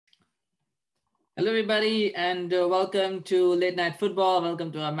Hello, everybody, and welcome to Late Night Football. Welcome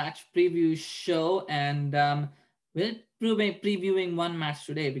to our match preview show. And we're previewing one match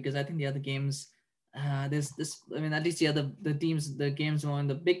today because I think the other games, there's this. I mean, at least the teams, the games more in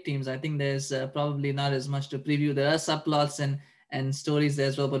the big teams. I think there's probably not as much to preview. There are subplots and stories there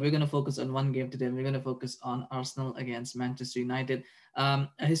as well, but we're going to focus on one game today. We're going to focus on Arsenal against Manchester United. A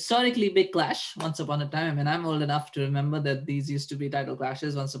historically big clash once upon a time. I mean, I'm old enough to remember that these used to be title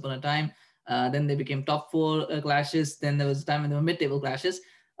clashes once upon a time. Then they became top four clashes. Then there was a time when they were mid-table clashes.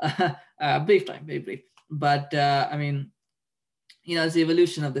 Brief time, very brief. But I mean, it's the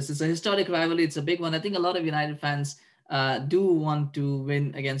evolution of this. It's a historic rivalry. It's a big one. I think a lot of United fans do want to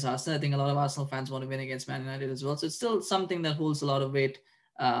win against Arsenal. I think a lot of Arsenal fans want to win against Man United as well. So it's still something that holds a lot of weight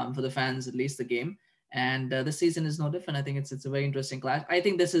for the fans, at least the game. And this season is no different. I think it's a very interesting clash. I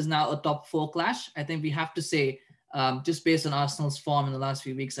think this is now a top four clash. I think we have to say, just based on Arsenal's form in the last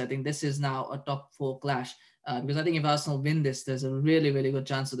few weeks, I think this is now a top four clash. Because I think if Arsenal win this, there's a really, really good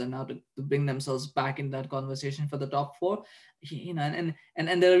chance for them now to bring themselves back in that conversation for the top four. And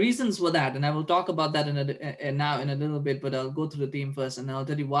there are reasons for that, and I will talk about that now in a little bit. But I'll go through the team first, and then I'll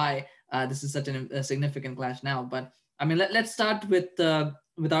tell you why this is such a significant clash now. But I mean, let's start with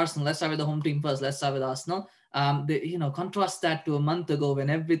Arsenal. Let's start with the home team first. Let's start with Arsenal. Contrast that to a month ago when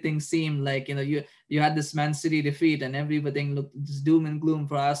everything seemed like you had this Man City defeat and everything looked just doom and gloom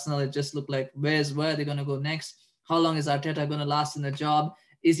for Arsenal. It just looked like where are they going to go next? How long is Arteta going to last in the job?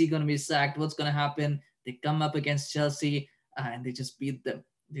 Is he going to be sacked? What's going to happen? They come up against Chelsea and they just beat them.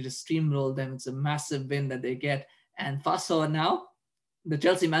 They just steamroll them. It's a massive win that they get. And fast forward now, the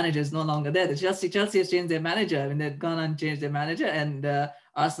Chelsea manager is no longer there. The Chelsea has changed their manager. I mean, they've gone and changed their manager, and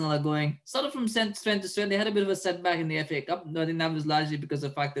Arsenal are going sort of from strength to strength. They had a bit of a setback in the FA Cup. I think that was largely because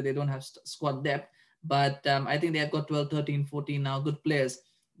of the fact that they don't have squad depth. But I think they have got 12, 13, 14 now good players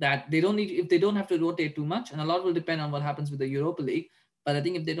that they don't need, if they don't have to rotate too much, and a lot will depend on what happens with the Europa League. But I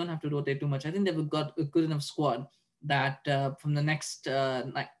think if they don't have to rotate too much, I think they've got a good enough squad that from the next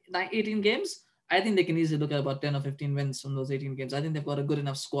 18 games, I think they can easily look at about 10 or 15 wins from those 18 games. I think they've got a good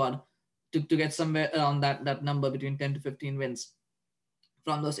enough squad to get somewhere around that number between 10 to 15 wins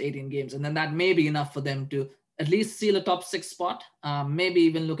from those 18 games. And then that may be enough for them to at least seal a top six spot, maybe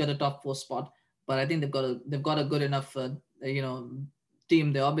even look at a top four spot. But I think they've got a good enough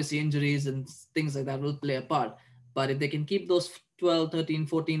team. There are obviously injuries and things like that will play a part. But if they can keep those 12, 13,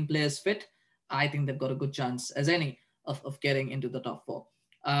 14 players fit, I think they've got a good chance as any of getting into the top four.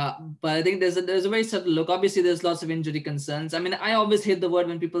 But I think there's a very subtle look. Obviously, there's lots of injury concerns. I mean, I always hate the word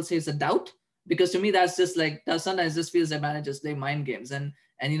when people say it's a doubt, because to me that's just like that sometimes just feels like managers play mind games, and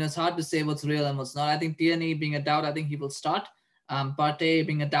it's hard to say what's real and what's not. I think Tierney being a doubt, I think he will start. Partey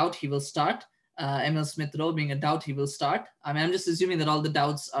being a doubt, he will start. Emil Smith Rowe being a doubt, he will start. I mean, I'm just assuming that all the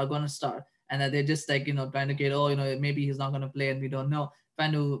doubts are going to start, and that they're just like trying to get maybe he's not going to play and we don't know,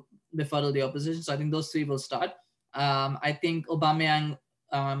 trying to befuddle the opposition. So I think those three will start. I think Aubameyang,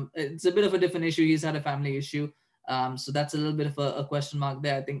 it's a bit of a different issue. He's had a family issue, so that's a little bit of a question mark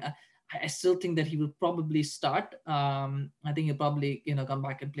there. I think I still think that he will probably start. I think he'll probably come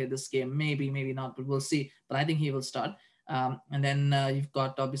back and play this game. Maybe not, but we'll see. But I think he will start. And then you've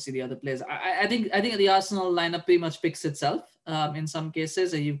got obviously the other players. I think the Arsenal lineup pretty much picks itself in some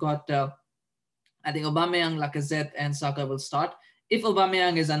cases. You've got I think Aubameyang, Lacazette, and Saka will start. If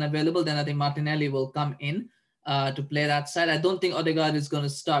Aubameyang is unavailable, then I think Martinelli will come in to play that side. I don't think Odegaard is going to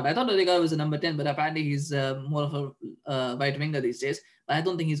start. I thought Odegaard was a number 10, but apparently he's more of a right winger these days. But I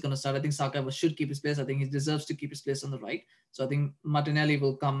don't think he's going to start. I think Saka should keep his place. I think he deserves to keep his place on the right. So I think Martinelli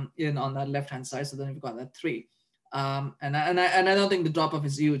will come in on that left-hand side. So then we've got that three. And I don't think the drop-off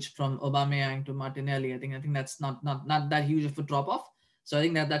is huge from Aubameyang to Martinelli. I think that's not that huge of a drop-off. So I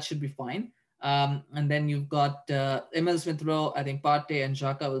think that should be fine. And then you've got Emil Smith Rowe. I think Partey and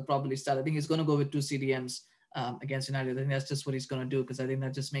Xhaka will probably start. I think he's going to go with two CDMs against United. I think that's just what he's going to do, because I think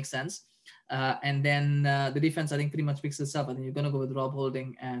that just makes sense. And then the defense, I think, pretty much picks this up. I think you're going to go with Rob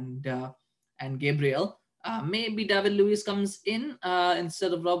Holding and Gabriel. Maybe David Luiz comes in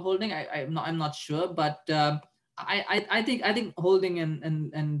instead of Rob Holding. I'm not sure, but I think Holding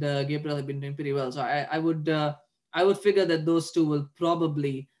and Gabriel have been doing pretty well. So I would figure that those two will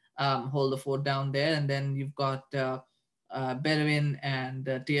probably hold the fort down there, and then you've got Berwin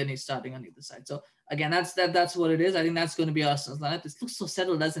and Tierney starting on either side. So again, that's what it is. I think that's going to be Arsenal's lineup. It looks so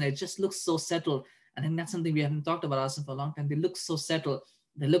settled, doesn't it? It just looks so settled. I think that's something we haven't talked about Arsenal for a long time. They look so settled.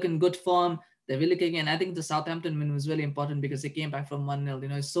 They look in good form. They're really kicking. And I think the Southampton win was really important because they came back from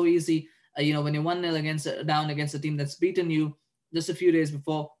 1-0. It's so easy. When you're 1-0 down against a team that's beaten you just a few days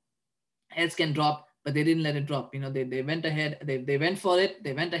before, heads can drop, but they didn't let it drop. They went ahead. They went for it.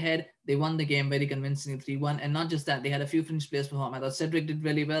 They went ahead. They won the game very convincingly 3-1. And not just that, they had a few fringe players perform. I thought Cedric did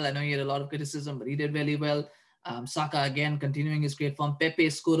really well. I know he had a lot of criticism, but he did really well. Saka again continuing his great form. Pepe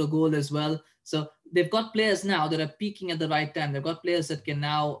scored a goal as well. So they've got players now that are peaking at the right time. They've got players that can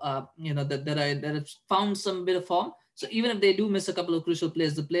now, that have found some bit of form. So even if they do miss a couple of crucial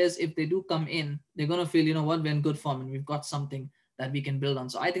players, the players, if they do come in, they're going to feel, you know what, we're in good form and we've got something that we can build on.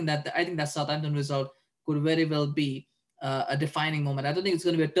 So I think that Southampton result could very well be a defining moment. I don't think it's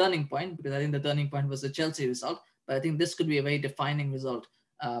going to be a turning point, because I think the turning point was the Chelsea result. But I think this could be a very defining result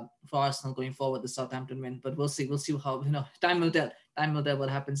for Arsenal going forward, the Southampton win. But we'll see. We'll see how, time will tell. Time will tell what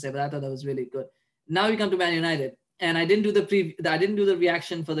happens there. But I thought that was really good. Now we come to Man United. And I didn't do the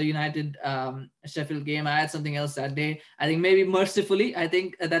reaction for the United Sheffield game. I had something else that day. I think maybe mercifully, I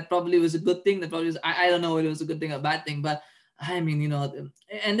think that probably was a good thing. That probably was, I don't know whether it was a good thing or a bad thing, but I mean,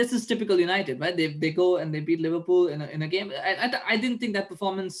 and this is typical United, right? They go and they beat Liverpool in a game. I didn't think that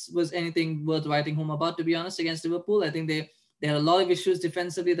performance was anything worth writing home about, to be honest, against Liverpool. I think they had a lot of issues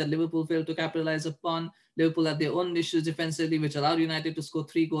defensively that Liverpool failed to capitalize upon. Liverpool had their own issues defensively, which allowed United to score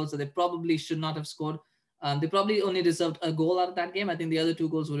 3 goals that they probably should not have scored. They probably only deserved a goal out of that game. I think the other 2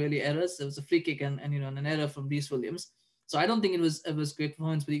 goals were really errors. There was a free kick and an error from Reece Williams. So I don't think it was great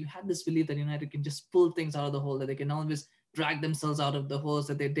performance, but you had this belief that United can just pull things out of the hole, that they can always drag themselves out of the holes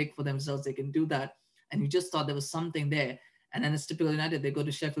that they dig for themselves. They can do that. And you just thought there was something there. And then it's typical United. They go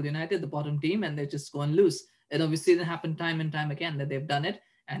to Sheffield United, the bottom team, and they just go and lose. And obviously it happened time and time again that they've done it.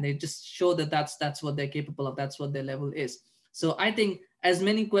 And they just show that that's what they're capable of. That's what their level is. So I think as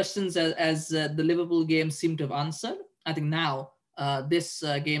many questions as the Liverpool game seemed to have answered, I think now this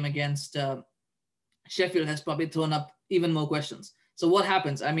game against Sheffield has probably thrown up even more questions. So what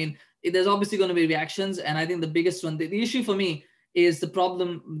happens? I mean, there's obviously going to be reactions. And I think the biggest one, the issue for me is the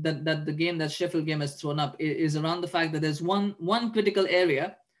problem that that Sheffield game has thrown up is around the fact that there's one critical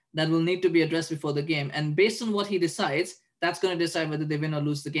area that will need to be addressed before the game. And based on what he decides, that's going to decide whether they win or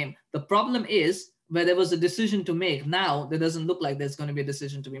lose the game. The problem is where there was a decision to make. Now there doesn't look like there's going to be a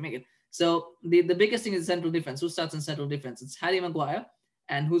decision to be made. So the biggest thing is central defense. Who starts in central defense? It's Harry Maguire.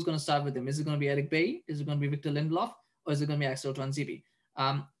 And who's going to start with him? Is it going to be Eric Bailly? Is it going to be Victor Lindelof? Or is it going to be Axel Tuanzebe?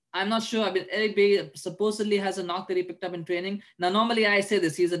 I'm not sure. I mean, Eric Bailly supposedly has a knock that he picked up in training. Now, normally I say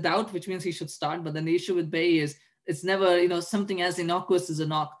this, he's a doubt, which means he should start. But then the issue with Bailly is it's never, something as innocuous as a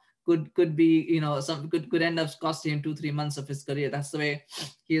knock could be, could end up costing him 2-3 months of his career. That's the way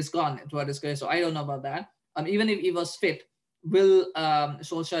he has gone throughout his career. So I don't know about that. Even if he was fit, will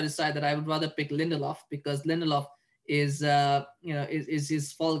Solskjaer decide that I would rather pick Lindelof, because Lindelof is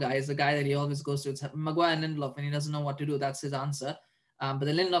his fall guy, is the guy that he always goes to. It's Maguire and Lindelof, and he doesn't know what to do. That's his answer. But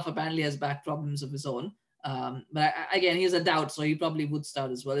the Lindelof apparently has back problems of his own. But again, he's a doubt, so he probably would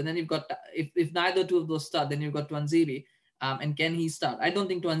start as well. And then you've got, if neither two of those start, then you've got Tuanzebe. And can he start? I don't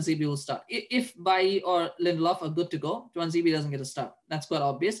think Tuanzebe will start. If Bailly or Lindelof are good to go, Tuanzebe doesn't get a start. That's quite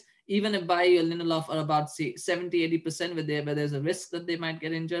obvious. Even if Bailly or Lindelof are about, say, 70-80% where there's a risk that they might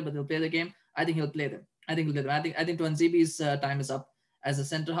get injured, but they'll play the game, I think he'll play them. I think Tuanzebe's time is up as a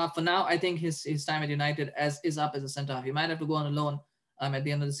centre half. For now, I think his time at United is up as a centre half. He might have to go on a loan at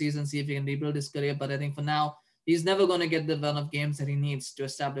the end of the season, see if he can rebuild his career. But I think for now, he's never going to get the run of games that he needs to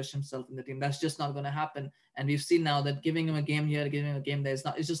establish himself in the team. That's just not going to happen. And we've seen now that giving him a game here, giving him a game there,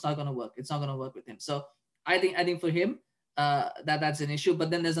 it's just not going to work. It's not going to work with him. So I think for him, that's an issue. But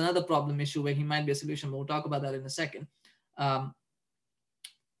then there's another problem issue where he might be a solution. But we'll talk about that in a second. I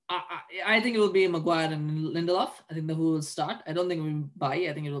think it will be Maguire and Lindelof. I think who will start. I don't think it will be Bailly.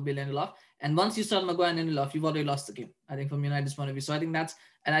 I think it will be Lindelof. And once you start Maguire and Lindelof, you've already lost the game. I think from United's point of view. So I think that's,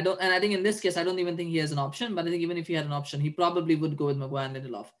 and I think in this case, I don't even think he has an option. But I think even if he had an option, he probably would go with Maguire and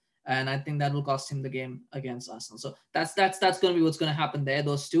Lindelof. And I think that will cost him the game against Arsenal. So that's going to be what's going to happen there.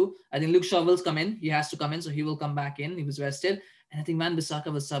 Those two. I think Luke Shaw will come in. He has to come in, so he will come back in. He was rested, and I think Van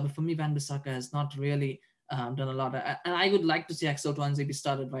Bissaka will start. But for me, Van Bissaka has not really done a lot. And I would like to see Axel Tuanzebe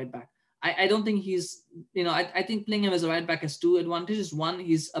started right back. I don't think he's, I think playing him as a right back has 2 advantages. One,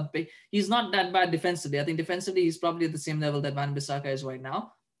 he's not that bad defensively. I think defensively, he's probably at the same level that Van Bissaka is right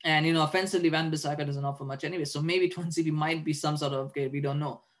now. And, offensively, Van Bissaka doesn't offer much anyway. So maybe Tuanzebe might be some sort of upgrade. We don't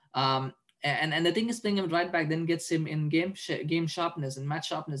know. And the thing is, playing him right back then gets him in game sharpness and match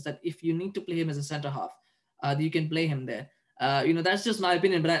sharpness, that if you need to play him as a center half, you can play him there. That's just my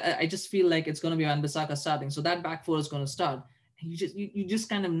opinion, but I just feel like it's going to be Van Bissaka starting. So that back 4 is going to start. You just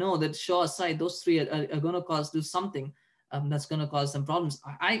kind of know that Shaw aside, those 3 are going to do something that's going to cause them problems.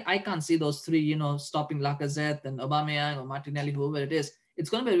 I can't see those 3, stopping Lacazette and Aubameyang or Martinelli, whoever it is. It's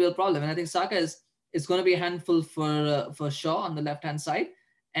going to be a real problem. And I think Saka is going to be a handful for Shaw on the left-hand side.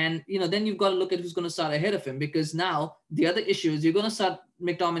 And then you've got to look at who's going to start ahead of him, because now the other issue is you're going to start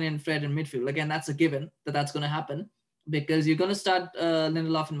McTominay and Fred in midfield. Again, that's a given that that's going to happen, because you're going to start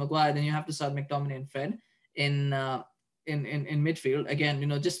Lindelof and Maguire, then you have to start McTominay and Fred in in midfield.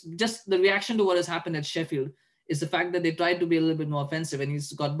 Again, just the reaction to what has happened at Sheffield is the fact that they tried to be a little bit more offensive and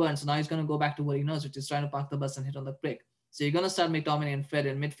he's got burned. So now he's going to go back to what he knows, which is trying to park the bus and hit on the brake. So you're going to start McTominay and Fred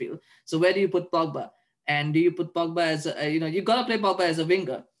in midfield. So where do you put Pogba? And do you put Pogba as you've got to play Pogba as a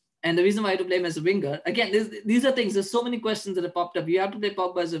winger. And the reason why I have to play him as a winger, again, these are things, there's so many questions that have popped up. You have to play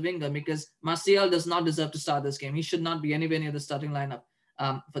Pogba as a winger because Martial does not deserve to start this game. He should not be anywhere near the starting lineup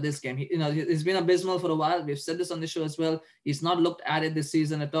for this game. He's been abysmal for a while. We've said this on the show as well. He's not looked at it this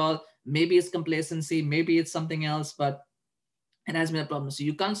season at all. Maybe it's complacency, maybe it's something else, but it has been a problem. So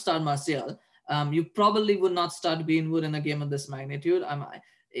you can't start Martial. You probably would not start Greenwood in a game of this magnitude.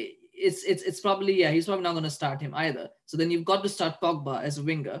 It's probably, he's probably not going to start him either. So then you've got to start Pogba as a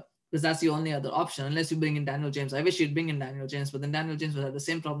winger, because that's the only other option, unless you bring in Daniel James. I wish you'd bring in Daniel James, but then Daniel James would have the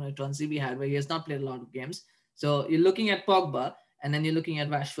same problem that Tuanzebe had, where he has not played a lot of games. So you're looking at Pogba, and then you're looking at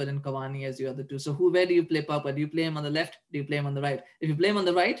Rashford and Cavani as the other two. So where do you play Pogba? Do you play him on the left? Do you play him on the right? If you play him on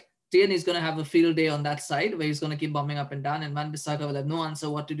the right, Tierney's going to have a field day on that side, where he's going to keep bombing up and down, and Wan-Bissaka will have no answer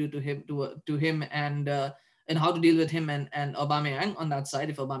what to do to him and how to deal with him and Aubameyang on that side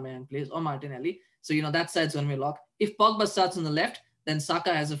if Aubameyang plays, or Martinelli. So that side's going to be locked. If Pogba starts on the left, then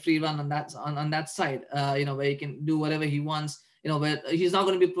Saka has a free run on that side, where he can do whatever he wants, where he's not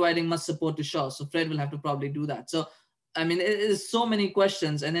going to be providing much support to Shaw. So Fred will have to probably do that. So, I mean, it is so many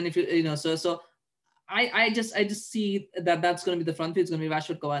questions. And then if I just see that that's going to be the front three. It's going to be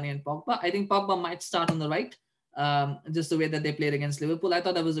Rashford, Cavani, and Pogba. I think Pogba might start on the right, just the way that they played against Liverpool. I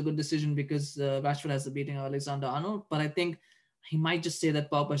thought that was a good decision because Rashford has the beating of Alexander-Arnold. But I think he might just say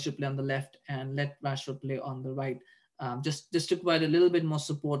that Pogba should play on the left and let Rashford play on the right. Just to provide a little bit more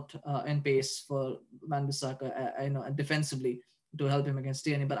support and pace for Wan-Bissaka, defensively to help him against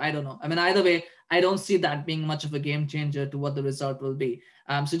Tierney. But I don't know. I mean, either way, I don't see that being much of a game changer to what the result will be.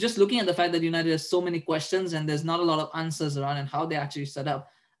 So just looking at the fact that United has so many questions and there's not a lot of answers around and how they actually set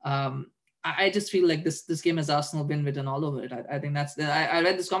up, I just feel like this game has Arsenal been written all over it. I think that's. I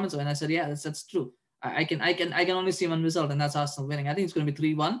read this comment and I said, yeah, that's true. I can only see one result, and that's Arsenal winning. I think it's going to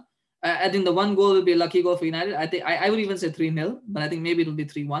be 3-1. I think the one goal will be a lucky goal for United. I think I would even say 3-0, but I think maybe it'll be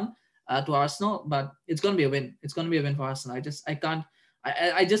 3-1 to Arsenal. But it's going to be a win. It's going to be a win for Arsenal.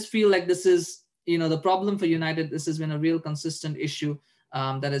 I just feel like this is, the problem for United. This has been a real consistent issue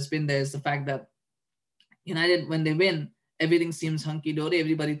that has been there, is the fact that United, when they win, everything seems hunky-dory.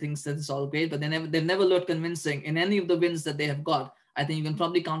 Everybody thinks that it's all great, but they've never looked convincing in any of the wins that they have got. I think you can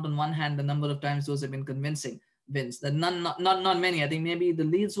probably count on one hand the number of times those have been convincing wins. That not many. I think maybe the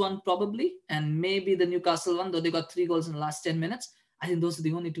Leeds one probably, and maybe the Newcastle one, though they got 3 goals in the last 10 minutes. I think those are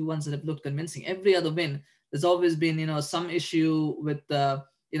the only 2 ones that have looked convincing. Every other win, there's always been, some issue with, either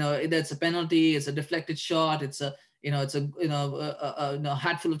it's a penalty, it's a deflected shot, it's a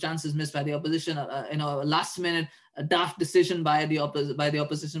hatful of chances missed by the opposition, a last minute a daft decision by the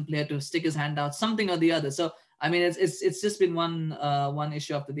opposition player to stick his hand out, something or the other. So I mean, it's just been one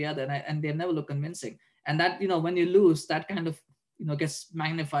issue after the other, and they've never looked convincing. And that, when you lose, that kind of, gets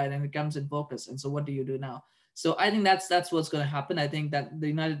magnified and it comes in focus. And so what do you do now? So I think that's what's going to happen. I think that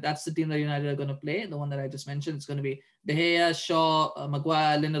that's the team that United are going to play. The one that I just mentioned, it's going to be De Gea, Shaw,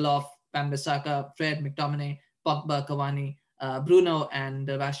 Maguire, Lindelof, Wan-Bissaka, Fred, McTominay, Pogba, Cavani, Bruno, and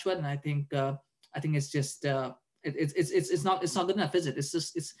Rashford. And I think it's just it's not good enough, is it?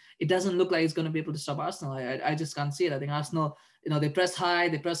 It doesn't look like it's going to be able to stop Arsenal. I just can't see it. I think Arsenal, they press high,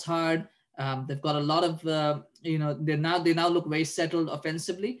 they press hard. They've got a lot of they now look very settled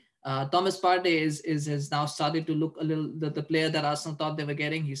offensively. Thomas Partey has now started to look a little the player that Arsenal thought they were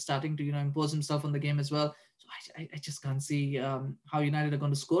getting. He's starting to impose himself on the game as well. So I just can't see how United are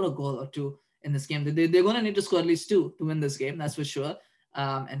going to score a goal or 2 in this game. They're going to need to score at least 2 to win this game. That's for sure.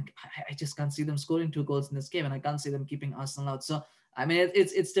 And I just can't see them scoring 2 goals in this game, and I can't see them keeping Arsenal out. So I mean,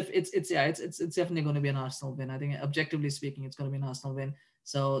 it's definitely going to be an Arsenal win. I think objectively speaking, it's going to be an Arsenal win.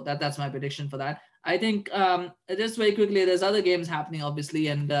 So that's my prediction for that. I think just very quickly, there's other games happening, obviously,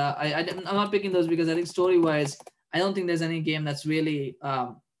 and I'm not picking those because I think story-wise, I don't think there's any game that's really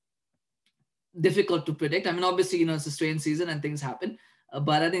difficult to predict. I mean, obviously, it's a strange season and things happen,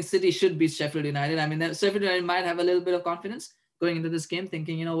 but I think City should beat Sheffield United. I mean, Sheffield United might have a little bit of confidence going into this game,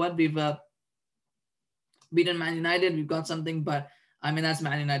 thinking, we've beaten Man United, we've got something, but I mean, that's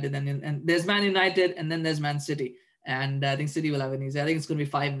Man United, and there's Man United, and then there's Man City. And I think City will have an easy. I think it's going to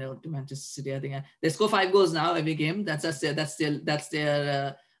be 5-0 to Manchester City. I think they score 5 goals now every game. That's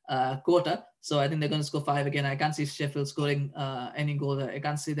their quarter. So I think they're going to score 5 again. I can't see Sheffield scoring any goals. I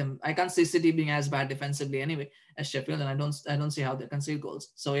can't see them. I can't see City being as bad defensively anyway as Sheffield, and I don't see how they concede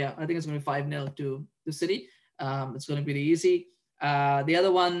goals. So yeah, I think it's going to be 5-0 to City. It's going to be easy. The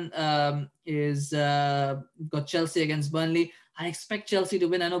other one is got Chelsea against Burnley. I expect Chelsea to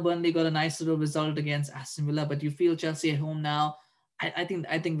win. I know Burnley got a nice little result against Aston Villa, but you feel Chelsea at home now. I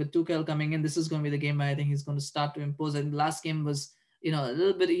think with Tuchel coming in, this is going to be the game where I think he's going to start to impose. I think the last game was, a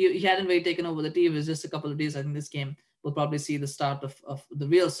little bit. He hadn't really taken over the team. It was just a couple of days. I think this game we'll probably see the start of the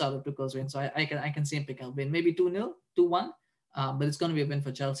real start of Tuchel's reign. So I can see him pick up win, maybe 2-0, 2-1, but it's going to be a win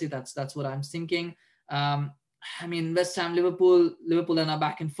for Chelsea. That's what I'm thinking. I mean, West Ham, Liverpool are now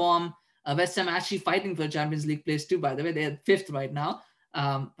back in form. West Ham actually fighting for Champions League place too. By the way, they're 5th right now.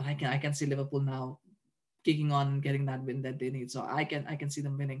 But I can see Liverpool now kicking on and getting that win that they need. So I can see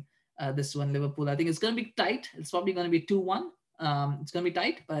them winning this one. Liverpool, I think it's going to be tight. It's probably going to be 2-1. It's going to be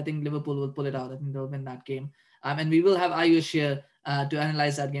tight, but I think Liverpool will pull it out. I think they'll win that game. And we will have Ayush here to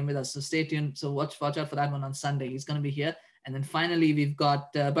analyze that game with us. So stay tuned. So watch out for that one on Sunday. He's going to be here. And then finally, we've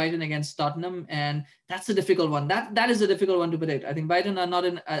got Brighton against Tottenham, and that's a difficult one. That is a difficult one to predict. I think Brighton are not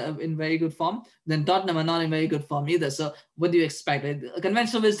in very good form. Then Tottenham are not in very good form either. So what do you expect?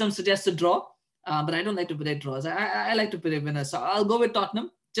 Conventional wisdom suggests a draw, but I don't like to predict draws. I like to predict winners. So I'll go with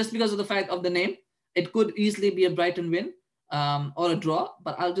Tottenham just because of the fact of the name. It could easily be a Brighton win or a draw,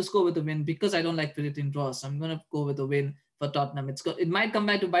 but I'll just go with the win because I don't like predicting draws. So I'm going to go with the win for Tottenham. It might come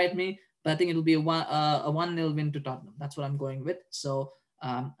back to bite me, but I think it'll be a 1-0 win to Tottenham. That's what I'm going with. So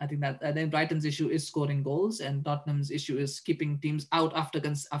I think Brighton's issue is scoring goals, and Tottenham's issue is keeping teams out after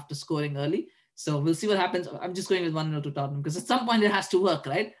scoring early. So we'll see what happens. I'm just going with 1-0 to Tottenham because at some point it has to work,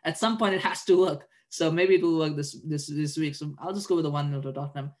 right? At some point it has to work. So maybe it will work this week. So I'll just go with a 1-0 to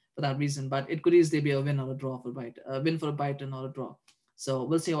Tottenham for that reason. But it could easily be a win or a draw for Brighton, a win for Brighton or a draw. So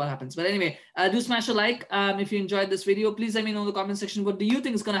we'll see what happens. But anyway, do smash a like if you enjoyed this video. Please let me know in the comment section, what do you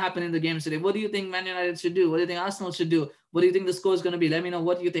think is going to happen in the games today? What do you think Man United should do? What do you think Arsenal should do? What do you think the score is going to be? Let me know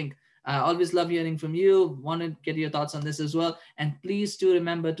what you think. Always love hearing from you. Want to get your thoughts on this as well. And please do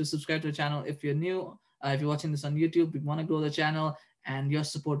remember to subscribe to the channel if you're new. If you're watching this on YouTube, we want to grow the channel, and your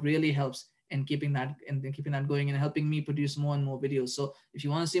support really helps in keeping that going and helping me produce more and more videos. So if you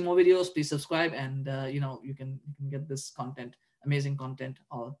want to see more videos, please subscribe, and you can get this content, amazing content,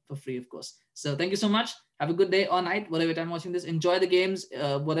 all for free, of course. So thank you so much. Have a good day or night, whatever time you're watching this. Enjoy the games,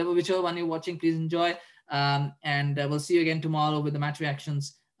 whichever one you're watching, please enjoy. And we'll see you again tomorrow with the match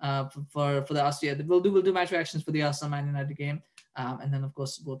reactions for the Arsenal. We'll do match reactions for the Arsenal Man United game. And then of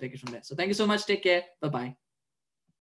course we'll take it from there. So thank you so much. Take care. Bye-bye.